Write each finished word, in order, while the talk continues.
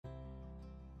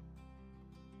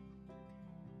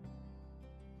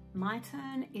My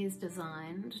Turn is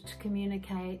designed to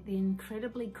communicate the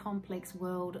incredibly complex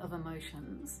world of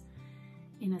emotions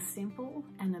in a simple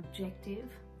and objective,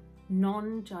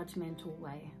 non-judgmental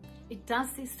way. It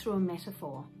does this through a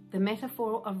metaphor, the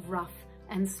metaphor of rough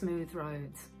and smooth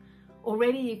roads.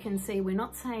 Already you can see we're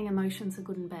not saying emotions are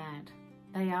good and bad.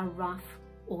 They are rough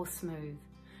or smooth.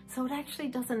 So it actually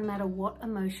doesn't matter what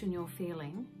emotion you're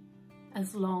feeling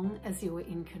as long as you are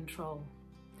in control.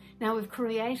 Now we've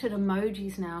created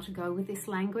emojis now to go with this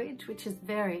language, which is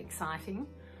very exciting.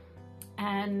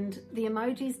 And the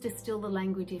emojis distill the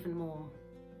language even more.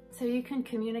 So you can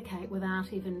communicate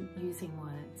without even using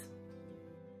words.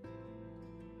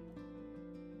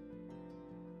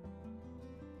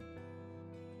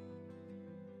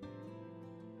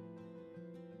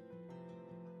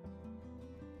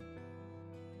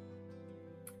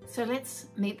 So let's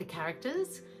meet the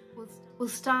characters. We'll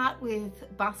start with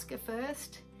Busker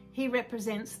first. He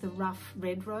represents the rough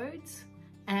red roads,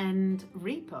 and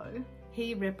Repo,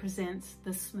 he represents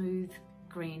the smooth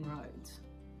green roads.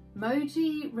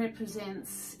 Moji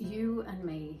represents you and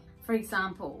me. For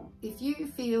example, if you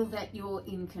feel that you're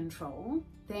in control,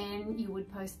 then you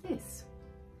would post this.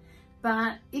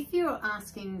 But if you're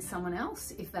asking someone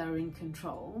else if they're in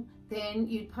control, then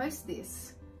you'd post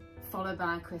this, followed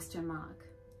by a question mark.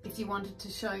 If you wanted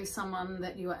to show someone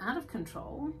that you were out of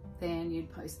control, then you'd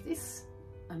post this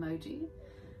emoji.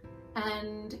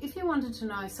 And if you wanted to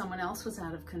know if someone else was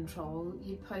out of control,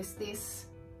 you'd post this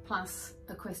plus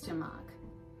a question mark.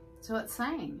 So it's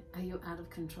saying, are you out of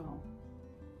control?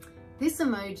 This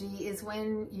emoji is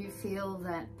when you feel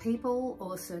that people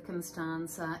or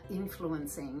circumstance are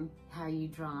influencing how you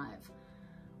drive,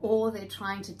 or they're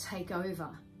trying to take over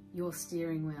your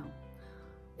steering wheel.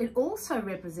 It also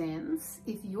represents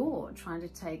if you're trying to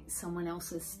take someone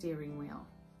else's steering wheel.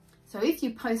 So if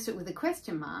you post it with a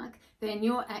question mark, then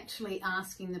you're actually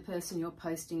asking the person you're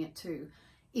posting it to,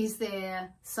 is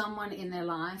there someone in their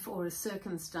life or a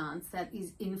circumstance that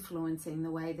is influencing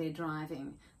the way they're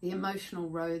driving, the emotional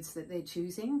roads that they're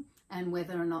choosing, and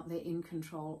whether or not they're in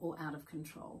control or out of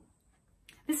control.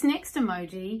 This next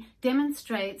emoji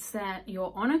demonstrates that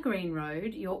you're on a green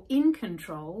road, you're in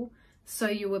control, so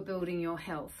you are building your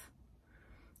health.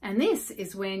 And this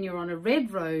is when you're on a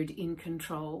red road in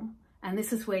control, and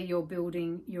this is where you're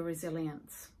building your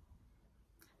resilience.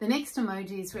 The next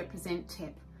emojis represent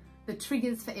TEP, the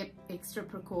triggers for extra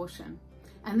precaution.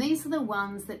 And these are the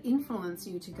ones that influence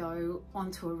you to go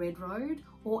onto a red road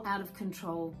or out of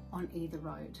control on either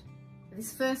road.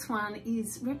 This first one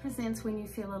represents when you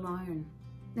feel alone.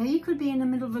 Now you could be in the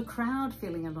middle of a crowd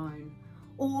feeling alone,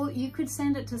 or you could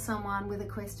send it to someone with a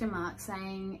question mark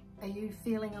saying, are you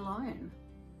feeling alone?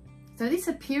 So this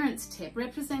appearance tip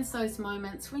represents those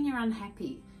moments when you're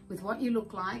unhappy with what you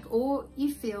look like, or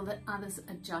you feel that others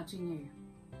are judging you.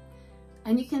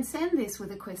 And you can send this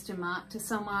with a question mark to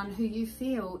someone who you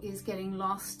feel is getting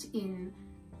lost in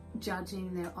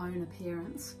judging their own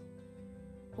appearance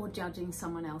or judging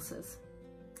someone else's.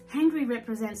 Hangry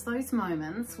represents those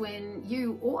moments when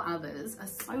you or others are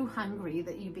so hungry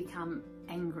that you become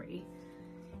angry.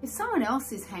 If someone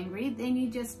else is hangry, then you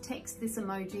just text this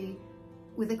emoji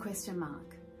with a question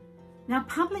mark. Now,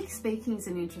 public speaking is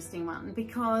an interesting one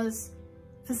because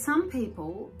for some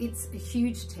people it's a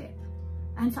huge tip,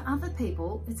 and for other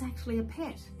people it's actually a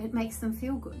pet. It makes them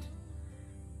feel good.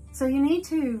 So you need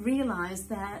to realize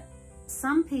that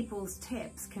some people's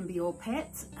tips can be your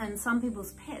pets and some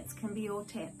people's pets can be your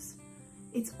tips.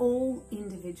 It's all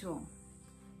individual.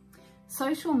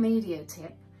 Social media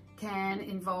tip can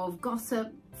involve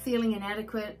gossip, feeling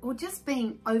inadequate, or just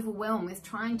being overwhelmed with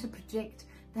trying to project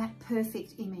that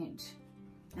perfect image.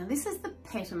 Now this is the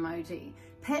pet emoji.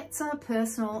 Pets are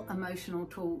personal emotional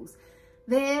tools.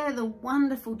 They're the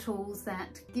wonderful tools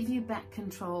that give you back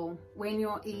control when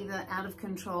you're either out of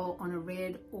control on a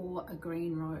red or a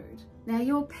green road. Now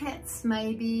your pets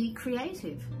may be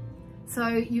creative. So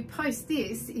you post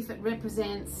this if it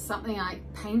represents something like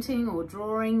painting or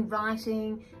drawing,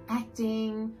 writing,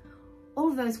 acting, all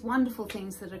of those wonderful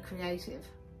things that are creative.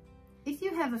 If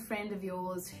you have a friend of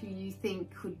yours who you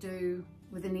think could do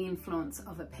with an influence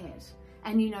of a pet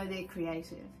and you know they're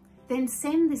creative, then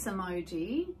send this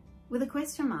emoji with a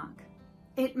question mark.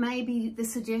 It may be the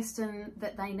suggestion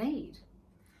that they need.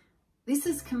 This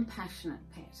is compassionate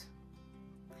pet.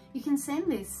 You can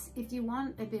send this if you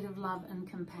want a bit of love and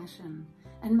compassion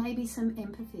and maybe some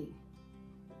empathy.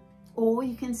 Or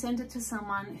you can send it to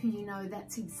someone who you know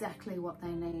that's exactly what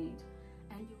they need.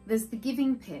 And there's the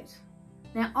giving pet.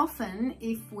 Now often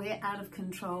if we're out of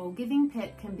control, giving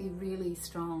pet can be really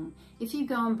strong. If you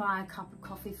go and buy a cup of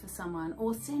coffee for someone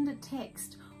or send a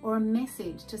text or a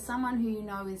message to someone who you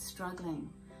know is struggling,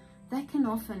 that can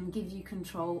often give you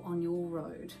control on your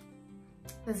road.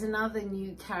 There's another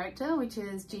new character, which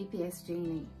is GPS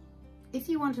Genie. If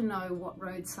you want to know what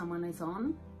road someone is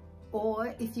on,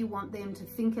 or if you want them to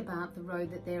think about the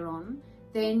road that they're on,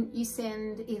 then you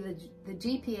send either the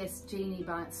GPS Genie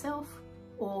by itself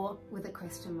or with a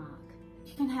question mark.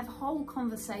 You can have whole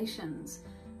conversations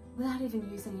without even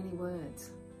using any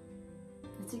words.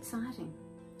 It's exciting.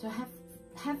 So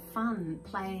have fun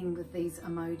playing with these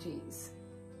emojis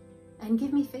and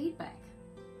give me feedback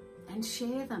and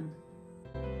share them.